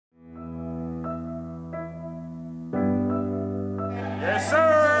Yes,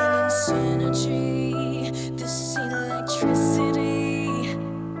 sir. Synergy, this electricity,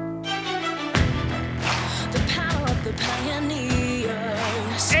 the power of the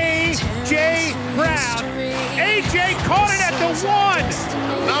pioneers. A.J. Brown. A.J. caught it at the 1.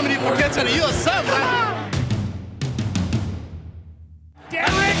 Nominee for catch of the year or something.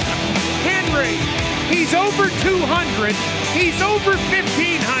 Derrick Henry. He's over 200. He's over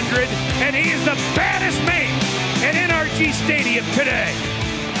 1,500. And he is the baddest man at NRG Stadium today.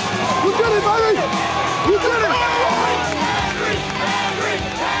 You did it, baby! You did it!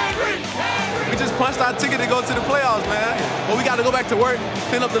 We just punched our ticket to go to the playoffs, man. But we got to go back to work,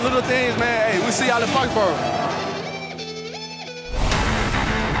 clean up the little things, man. Hey, we'll see y'all in Foxborough.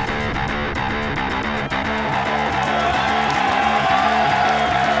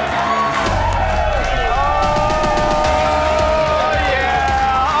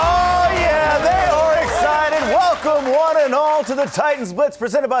 To the Titans Blitz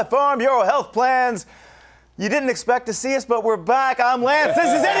presented by Farm Bureau Health Plans. You didn't expect to see us, but we're back. I'm Lance. This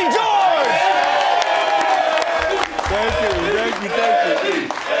is Eddie George. Thank you.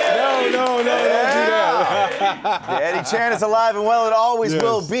 No, don't do that. Eddie Chan is alive and well. It always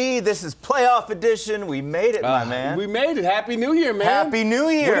will be. This is playoff edition. We made it, my man. We made it. Happy New Year, man. Happy New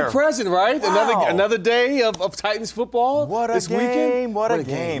Year. What a present, right? Wow. Another day of Titans football. What a this game. weekend. What a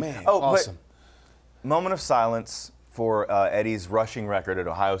game. Man. Oh, awesome. But moment of silence for Eddie's rushing record at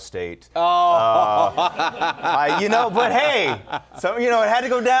Ohio State. Oh. But hey, it had to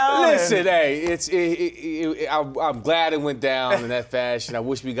go down. Listen, I'm glad it went down in that fashion. I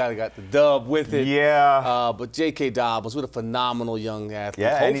wish we got the dub with it. Yeah. But J.K. Dobbins, what a phenomenal young athlete.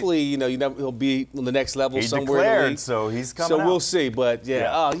 Yeah, hopefully, he'll be on the next level he somewhere. Declared, so he's coming So out. we'll see. But you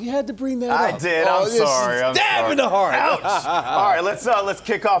had to bring that up. I did. I'm sorry. Stab in the heart. Ouch. All right, let's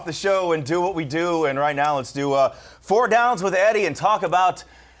kick off the show and do what we do. And right now, let's do 4 Downs with Eddie and talk about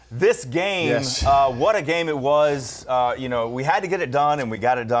this game. Yes. What a game it was. We had to get it done, and we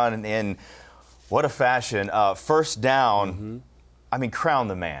got it done in what a fashion. First down. I mean, crown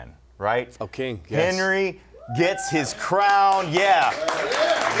the man, right? Oh, King. Yes. Henry gets his crown. Yeah.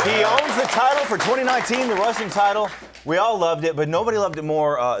 He owns the title for 2019, the rushing title. We all loved it, but nobody loved it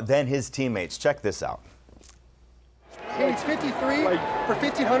more than his teammates. Check this out. He needs 53 for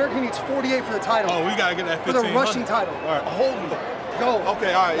 1,500. He needs 48 for the title. Oh, we got to get that 1,500. For the rushing title. All right, hold him. Go.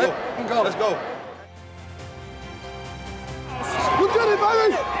 Okay, all right. Let him go. Let's go. You did it,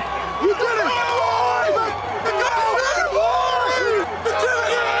 baby! You did it!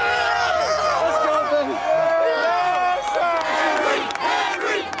 Let's go, baby.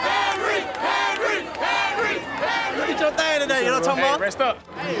 Look at your thing today, you know what I'm talking about? Rest up.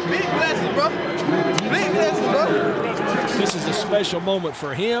 Hey, big blessings, bro. Big blessings, bro. This is a special moment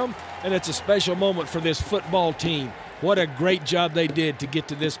for him, and it's a special moment for this football team. What a great job they did to get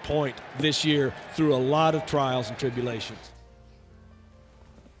to this point this year through a lot of trials and tribulations.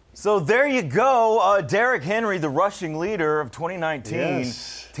 So there you go, Derrick Henry, the rushing leader of 2019.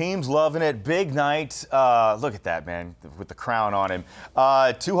 Yes. Team's loving it. Big night. Look at that, man, with the crown on him.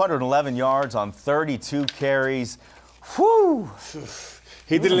 211 yards on 32 carries. Whew.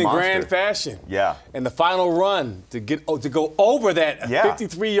 He did it in monster. grand fashion. Yeah. And the final run to go over that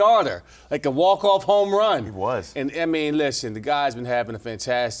 53-yarder, like a walk-off home run. He was. And, I mean, listen, the guy's been having a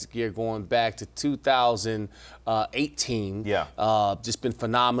fantastic year going back to 2018. Yeah. Just been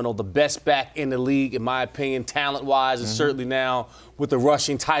phenomenal. The best back in the league, in my opinion, talent-wise, and certainly now with the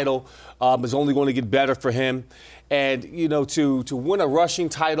rushing title is only going to get better for him. And, to win a rushing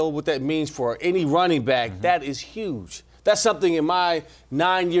title, what that means for any running back, that is huge. That's something in my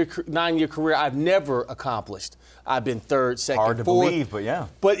nine-year career I've never accomplished. I've been third, second, Hard to fourth. believe, but yeah.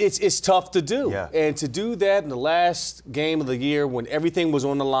 But it's tough to do. Yeah. And to do that in the last game of the year when everything was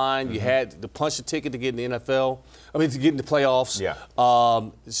on the line, you had to punch the ticket to get in the NFL, to get in the playoffs. Yeah.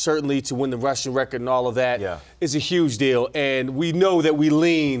 Certainly to win the rushing record and all of that Yeah. is a huge deal. And we know that we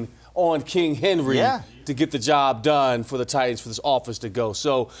lean on King Henry to get the job done for the Titans, for this office to go.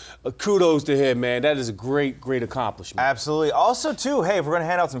 So kudos to him, man. That is a great, great accomplishment. Absolutely. Also, too, hey, if we're going to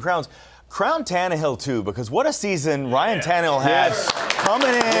hand out some crowns, crown Tannehill, too, because what a season Ryan Tannehill has coming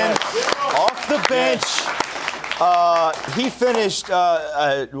in off the bench. He finished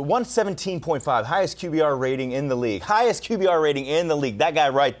 117.5, highest QBR rating in the league. Highest QBR rating in the league. That guy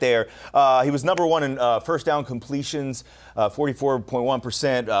right there. He was #1 in first down completions.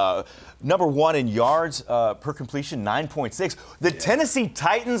 44.1%. Number 1 in yards per completion, 9.6. The Tennessee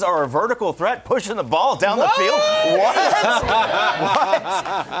Titans are a vertical threat, pushing the ball down the field. What?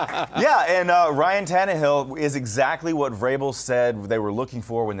 Yeah, and Ryan Tannehill is exactly what Vrabel said they were looking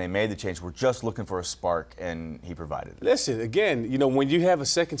for when they made the change. We're just looking for a spark, and he provided it. Listen, again, you know, when you have a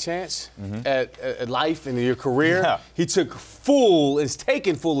second chance at life and your career, he took is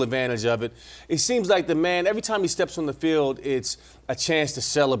taking full advantage of it. It seems like the man, every time he steps on the field, it's a chance to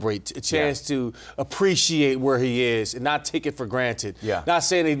celebrate, a chance to appreciate where he is and not take it for granted. Not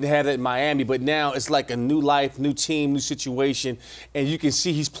saying they didn't have that in Miami, but now it's like a new life, new team, new situation, and you can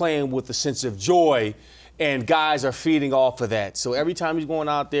see he's playing with a sense of joy, and guys are feeding off of that. So every time he's going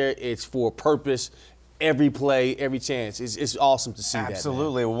out there, it's for a purpose. Every play, every chance. It's awesome to see that.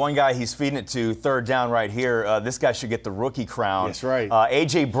 Absolutely. Well, one guy he's feeding it to, third down right here. This guy should get the rookie crown. That's right.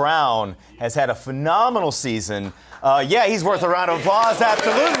 A.J. Brown has had a phenomenal season. Yeah, he's worth a round of applause.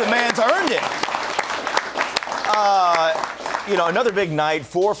 Absolutely. The man's earned it. You know, another big night,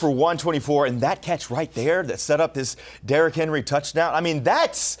 4 for 124, and that catch right there that set up this Derrick Henry touchdown. I mean,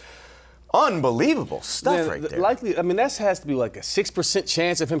 that's unbelievable stuff right there. Likely, I mean, that has to be like a 6%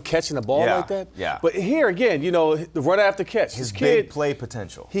 chance of him catching a ball like that. Yeah. But here again, you know, the run after catch. His kid, big play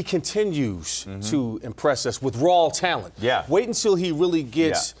potential. He continues to impress us with raw talent. Yeah. Wait until he really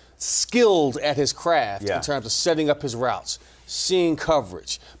gets skilled at his craft in terms of setting up his routes, seeing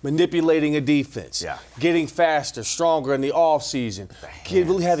coverage, manipulating a defense, getting faster, stronger in the offseason,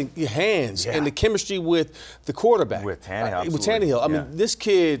 really having your hands and the chemistry with the quarterback. With Tannehill. With Tannehill. I mean, this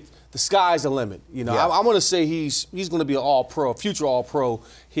kid, the sky's the limit. You know, I'm going to say he's going to be an all-pro, future all-pro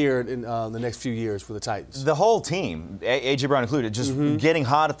here in the next few years for the Titans. The whole team, A.J. Brown included, just getting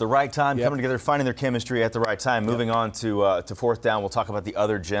hot at the right time, coming together, finding their chemistry at the right time. Moving on to fourth down, we'll talk about the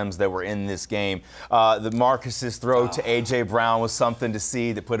other gems that were in this game. The Marcus's throw to A.J. Brown was something to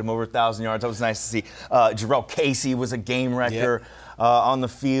see that put him over 1,000 yards. That was nice to see. Jarrell Casey was a game wrecker. On the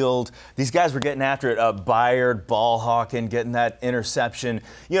field. These guys were getting after it. Byard, ball hawking, getting that interception.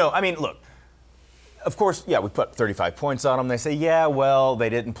 You know, I mean, look, of course, we put 35 points on them. They say, well, they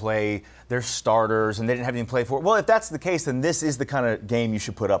didn't play their starters and they didn't have anything to play for. Well, if that's the case, then this is the kind of game you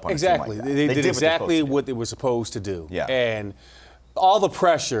should put up on a team like that. They did exactly what they were supposed to do. And all the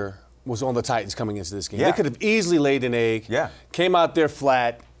pressure was on the Titans coming into this game. They could have easily laid an egg, came out there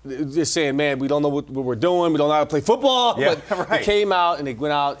flat, just saying, man, we don't know what we're doing. We don't know how to play football. But they came out and they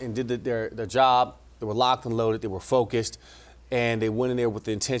went out and did their job. They were locked and loaded. They were focused. And they went in there with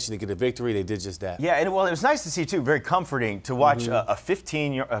the intention to get a victory. They did just that. Yeah, and well, it was nice to see, too, very comforting to watch a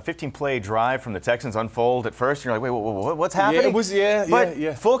 15-play drive from the Texans unfold at first. You're like, wait, what's happening? Yeah, it was,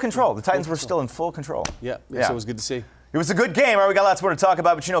 But full control. The Titans were still in full control. So it was good to see. It was a good game. All right, we got lots more to talk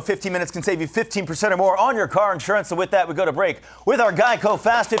about, but you know 15 minutes can save you 15% or more on your car insurance. So with that, we go to break with our Geico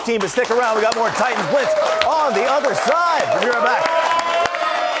Fast 15. But stick around. We got more Titans Blitz on the other side. We'll be right back.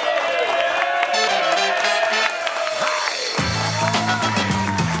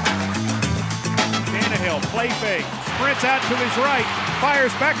 Tannehill, play fake, sprints out to his right,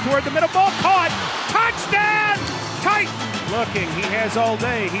 fires back toward the middle, ball caught, touchdown, Titans. Looking, he has all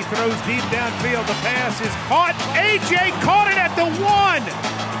day. He throws deep downfield. The pass is caught. A.J. caught it at the 1.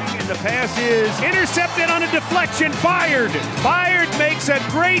 And the pass is intercepted on a deflection. Byard makes a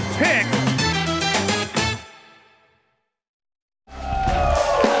great pick.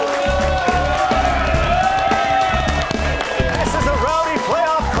 This is a rowdy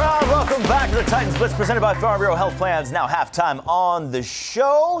playoff crowd. Welcome back to the Titans Blitz presented by Farm Bureau Health Plans. Now halftime on the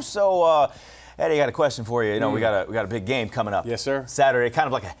show. So, Eddie, I got a question for you. You know, we got a big game coming up. Yes, sir. Saturday, kind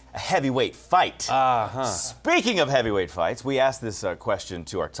of like a heavyweight fight. Speaking of heavyweight fights, we asked this question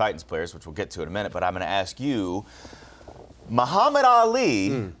to our Titans players, which we'll get to in a minute, but I'm going to ask you, Muhammad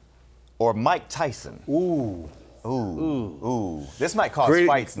Ali or Mike Tyson? Ooh. This might cause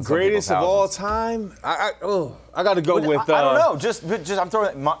fights in some greatest people's of all houses. time? I got to go with... I don't know. Just I'm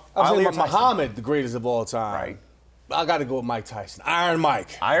throwing Ali or Tyson. Muhammad, the greatest of all time. Right. I got to go with Mike Tyson. Iron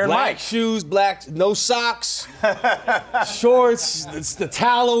Mike. Black Mike. Shoes, black, no socks, shorts, it's the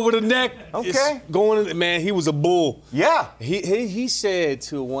towel over the neck. Okay. Going in, man, he was a bull. Yeah. He said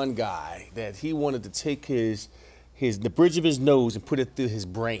to one guy that he wanted to take the bridge of his nose and put it through his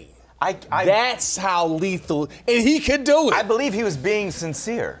brain. That's how lethal, and he could do it. I believe he was being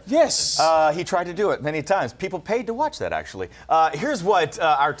sincere. Yes. He tried to do it many times. People paid to watch that, actually. Here's what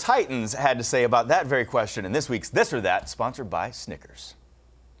our Titans had to say about that very question in this week's This or That, sponsored by Snickers.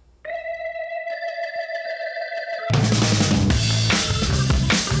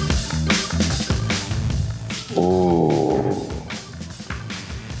 Ooh.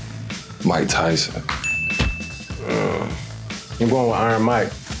 Mike Tyson. I'm going with Iron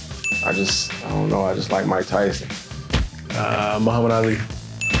Mike. I don't know. I just like Mike Tyson. Muhammad Ali.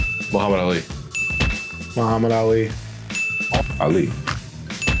 Muhammad Ali. Muhammad Ali. Ali.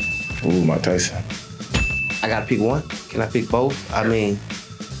 Ooh, Mike Tyson. I gotta pick one. Can I pick both? I mean,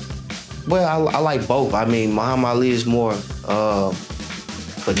 well, I like both. I mean, Muhammad Ali is more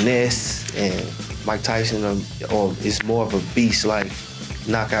finesse, and Mike Tyson is more of a beast, like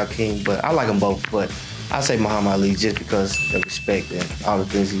knockout king. But I like them both. But I say Muhammad Ali just because of respect and all the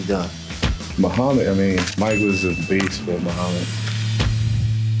things he's done. Muhammad, I mean, Mike was a beast, but Muhammad.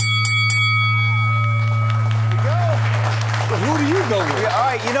 Who do you go with? Yeah, all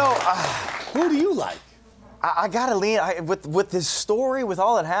right, you know, who do you like? I gotta lean with this story, with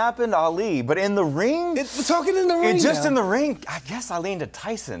all that happened, Ali. But in the ring, we're talking in the ring. Just in the ring, I guess I lean to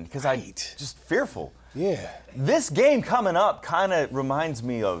Tyson because I'm just fearful. Yeah. This game coming up kind of reminds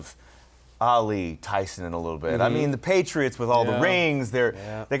me of Ali, Tyson in a little bit. I mean, the Patriots with all the rings,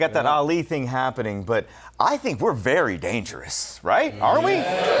 they got that Ali thing happening. But I think we're very dangerous, right? Aren't we?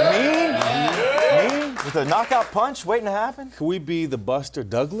 Mean. With a knockout punch waiting to happen? Could we be the Buster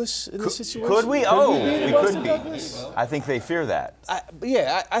Douglas in this situation? Could we? We could be. I think they fear that.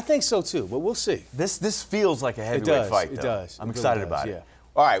 I think so too, but we'll see. This feels like a heavyweight fight, though. It does. I'm excited about it.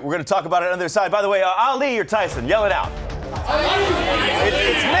 All right, we're going to talk about it on the other side. By the way, Ali or Tyson, yell it out.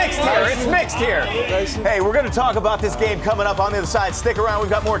 It's mixed here. It's mixed here. Hey, we're going to talk about this game coming up on the other side. Stick around. We've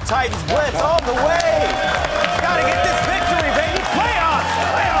got more Titans Blitz on the way. Got to get this victory, baby. Playoffs.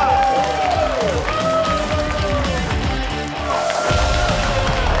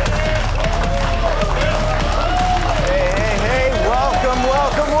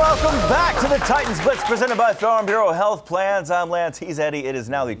 Welcome back to the Titans Blitz, presented by Farm Bureau Health Plans. I'm Lance. He's Eddie. It is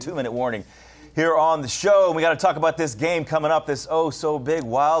now the 2-minute warning here on the show. And we got to talk about this game coming up, this oh-so-big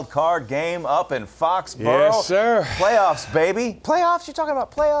wild card game up in Foxborough. Yes, sir. Playoffs, baby. Playoffs? You talking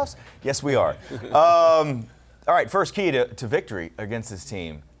about playoffs? Yes, we are. All right, first key to victory against this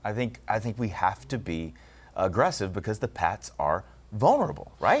team. I think we have to be aggressive because the Pats are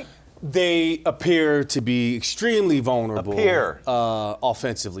vulnerable, right? They appear to be extremely vulnerable.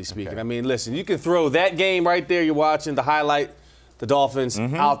 Offensively speaking. Okay. I mean, listen, you can throw that game right there you're watching, the highlight, the Dolphins,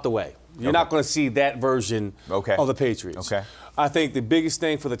 out the way. You're not going to see that version of the Patriots. Okay. I think the biggest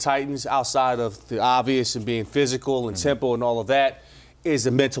thing for the Titans, outside of the obvious and being physical and tempo and all of that, is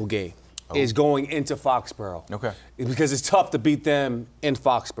the mental game. Is going into Foxborough. Okay. Because it's tough to beat them in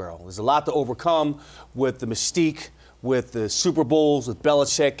Foxborough. There's a lot to overcome with the mystique, with the Super Bowls, with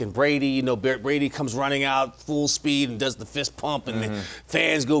Belichick and Brady. You know, Brady comes running out full speed and does the fist pump, and the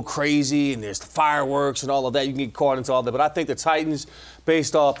fans go crazy, and there's the fireworks and all of that. You can get caught into all that. But I think the Titans,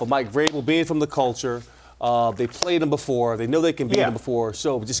 based off of Mike Vrabel being from the culture, they played them before. They know they can beat them before.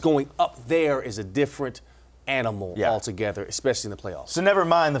 So just going up there is a different animal altogether, especially in the playoffs. So never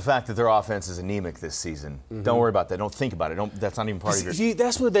mind the fact that their offense is anemic this season. Don't worry about that. Don't think about it. That's not even part of your... See,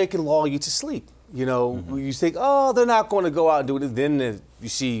 that's where they can lull you to sleep. You know, you think, oh, they're not going to go out and do it. Then you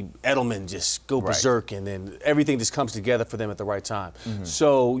see Edelman just go berserk, and then everything just comes together for them at the right time.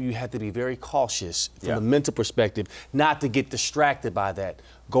 So you have to be very cautious from the mental perspective, not to get distracted by that.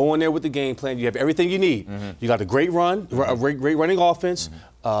 Go in there with the game plan. You have everything you need. You got a great run, a great running offense,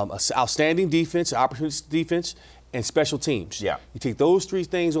 outstanding defense, opportunity defense, and special teams. You take those three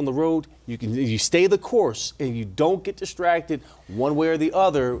things on the road, you stay the course, and you don't get distracted one way or the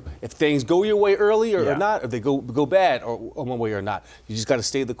other. If things go your way early or not, if they go bad or one way or not, you just got to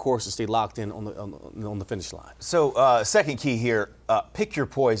stay the course and stay locked in on the finish line. So second key here, pick your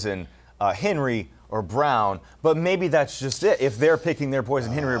poison, Henry or Brown, but maybe that's just it. If they're picking their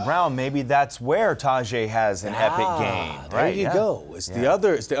poison, Henry or Brown, maybe that's where Tajay has an epic game. There you go. It's the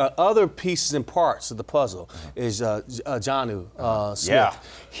other pieces and parts of the puzzle is Jonnu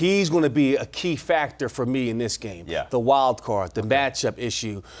Smith. He's going to be a key factor for me in this game. The wild card, the matchup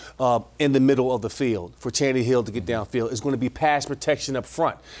issue in the middle of the field for Tannehill to get downfield is going to be pass protection up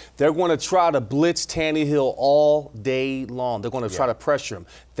front. They're going to try to blitz Tannehill all day long. They're going to try to pressure him.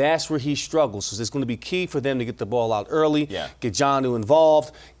 That's where he struggles. So it's going to be key for them to get the ball out early, get Jonnu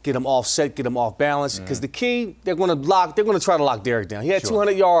involved, get him offset, get him off balance. Because the key, they're going to try to lock Derek down. He had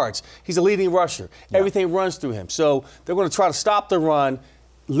 200 yards. He's a leading rusher. Everything runs through him. So they're going to try to stop the run,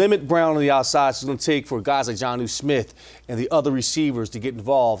 limit Brown on the outside. So it's going to take for guys like Jonnu Smith and the other receivers to get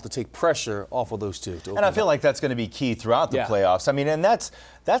involved, to take pressure off of those two. And I feel like that's going to be key throughout the playoffs. I mean, and that's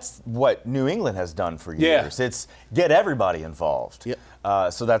what New England has done for years. It's get everybody involved.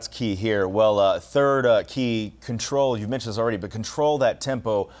 So that's key here. Well, third key, control. You've mentioned this already, but control that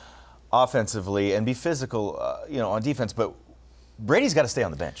tempo offensively and be physical, on defense. But Brady's got to stay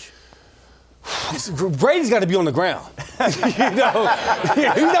on the bench. Brady's got to be on the ground. He's not on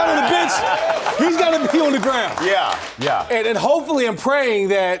the bench. He's got to be on the ground. Yeah. And hopefully I'm praying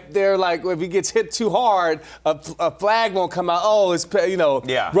that they're like, if he gets hit too hard, a flag won't come out. Oh, it's,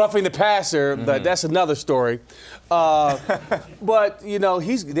 roughing the passer. But that's another story. But,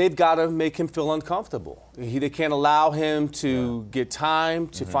 they've got to make him feel uncomfortable. They can't allow him to get time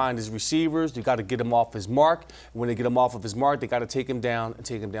to find his receivers. They got to get him off his mark. When they get him off of his mark, they got to take him down and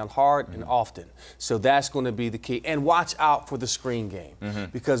take him down hard and often. So that's going to be the key. And watch out for the screen game.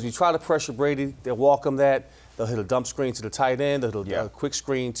 Because if you try to pressure Brady, they'll walk him that. They'll hit a dump screen to the tight end. They'll hit a quick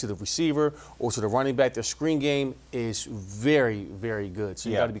screen to the receiver or to the running back. Their screen game is very, very good. So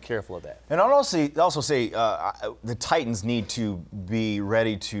you got to be careful of that. And I'll also say the Titans need to be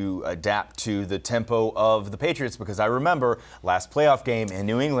ready to adapt to the tempo of the Patriots, because I remember last playoff game in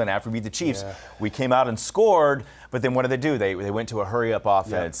New England after we beat the Chiefs, we came out and scored, but then what did they do? They went to a hurry-up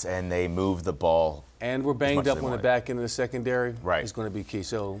offense and they moved the ball. And we're banged up on the back end of the secondary. Right. It's going to be key.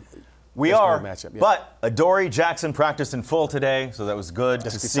 So. We are, but Adoree Jackson practiced in full today, so that was good to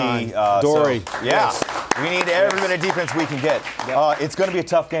see. Adoree. We need every bit of defense we can get. It's going to be a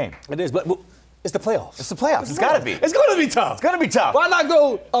tough game. It is, but it's the playoffs. It's the playoffs. It's got to be. It's going to be tough. It's going to be tough. Why not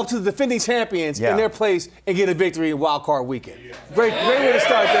go up to the defending champions in their place and get a victory in Wild Card Weekend? Great way to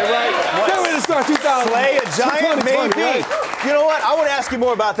start there, right? Great way to start 2000. Slay a giant, maybe. Right? You know what? I want to ask you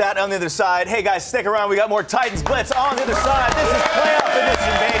more about that on the other side. Hey, guys, stick around. We got more Titans Blitz on the other side. This is Playoff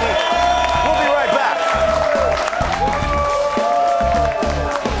Edition, baby. We'll be right back.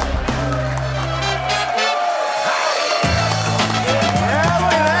 Yeah,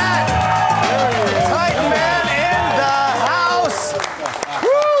 look at that. Titan Man in the house.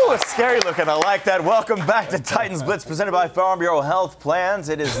 Woo, it's scary looking. I like that. Welcome back to Titans Blitz, presented by Farm Bureau Health Plans.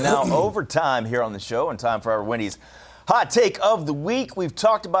 It is now overtime here on the show, and time for our Wendy's Hot Take of the Week. We've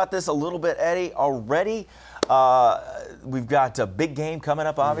talked about this a little bit, Eddie, already. We've got a big game coming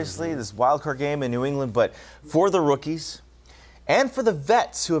up, obviously, this wild card game in New England. But for the rookies and for the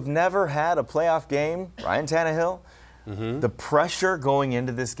vets who have never had a playoff game, Ryan Tannehill, the pressure going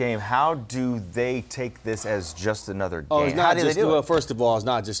into this game, how do they take this as just another game? How do they do it? Well, first of all, it's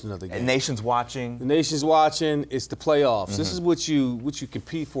not just another game. And nation's watching. The nation's watching. It's the playoffs. This is what you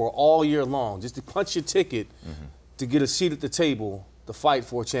compete for all year long, just to punch your ticket to get a seat at the table. The fight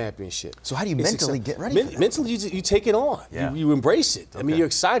for a championship. So how do you mentally get ready for that? Mentally, you take it on. You embrace it. I mean, you're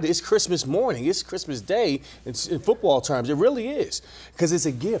excited. It's Christmas morning. It's Christmas Day in football terms. It really is, because it's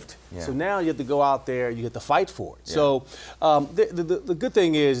a gift. So now you have to go out there. You have to fight for it. So the good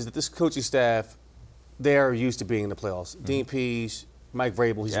thing is that this coaching staff, they're used to being in the playoffs. Dean Pease, Mike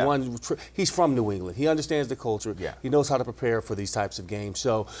Vrabel, he's from New England. He understands the culture. He knows how to prepare for these types of games.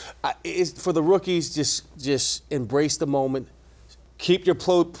 So for the rookies, just embrace the moment. Keep your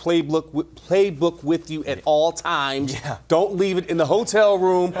playbook with you at all times. Don't leave it in the hotel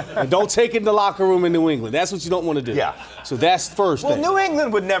room, and don't take it in the locker room in New England. That's what you don't want to do. So that's first thing. Well, New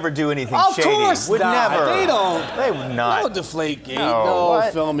England would never do anything shady. Of course not. Never. They don't. They would not. No deflate gate, no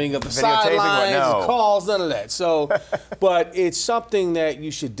filming of the sidelines, calls, none of that. So, but it's something that you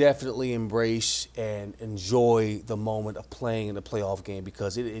should definitely embrace and enjoy the moment of playing in the playoff game,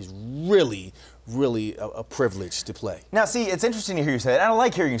 because it is really a privilege to play. Now, see, it's interesting to hear you say that. I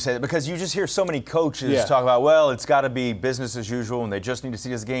like hearing you say that, because you just hear so many coaches talk about, well, it's got to be business as usual and they just need to see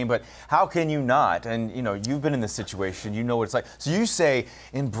this game, but how can you not? And, you've been in this situation. You know what it's like. So you say,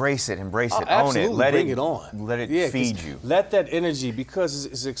 embrace it, own it. Bring it on. Let it feed you. Let that energy, because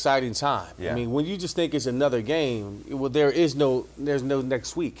it's an exciting time. I mean, when you just think it's another game, well, there's no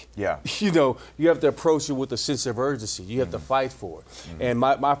next week. You have to approach it with a sense of urgency. You have to fight for it. And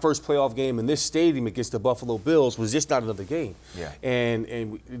my first playoff game in this stadium against the Buffalo Bills was just not another game.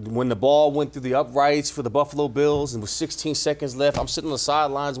 And when the ball went through the uprights for the Buffalo Bills and with 16 seconds left, I'm sitting on the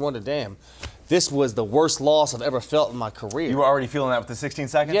sidelines wondering, damn, this was the worst loss I've ever felt in my career. You were already feeling that with the 16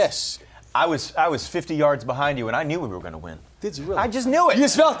 seconds? Yes. I was 50 yards behind you, and I knew we were going to win. Did you really? I just knew it. You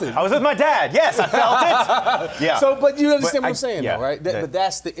just felt it. I was with my dad. Yes, I felt it. So, but you understand what I'm saying, though, right? But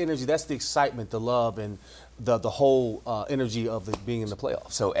that's the energy, that's the excitement, the love, and the whole energy of being in the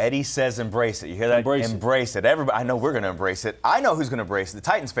playoffs. So Eddie says embrace it. You hear that? Embrace it. Everybody, I know we're going to embrace it. I know who's going to embrace it. The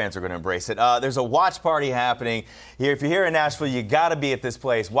Titans fans are going to embrace it. There's a watch party happening here. If you're here in Nashville, you got to be at this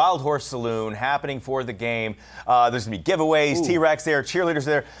place. Wild Horse Saloon happening for the game. There's going to be giveaways, T-Rex there, cheerleaders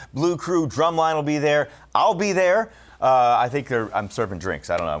there, Blue Crew, Drumline will be there. I'll be there. I think I'm serving drinks.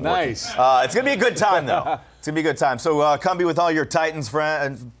 I don't know. Nice. It's going to be a good time, though. It's going to be a good time. So come be with all your Titans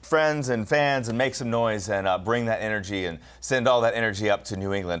friends and fans and make some noise and bring that energy and send all that energy up to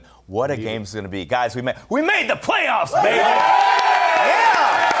New England. What a game it's going to be. Guys, we made the playoffs, baby!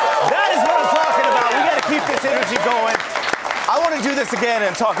 Yeah! That's That is what I'm talking about. We got to keep this energy going. I want to do this again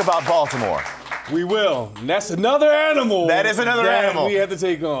and talk about Baltimore. We will. And that's another animal. That is another animal. We have to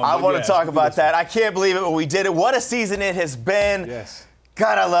take on. I want to talk about that. I can't believe it when we did it. What a season it has been. Yes.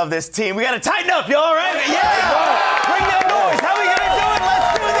 God, I love this team. We got to tighten up, y'all, right? Yeah! Bring that noise. How are we going to do it?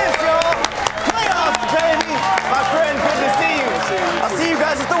 Let's do this, y'all. Playoffs, baby. My friend, good to see you. I'll see you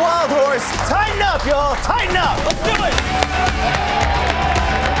guys at the Wild Horse. Tighten up, y'all. Tighten up. Let's do it.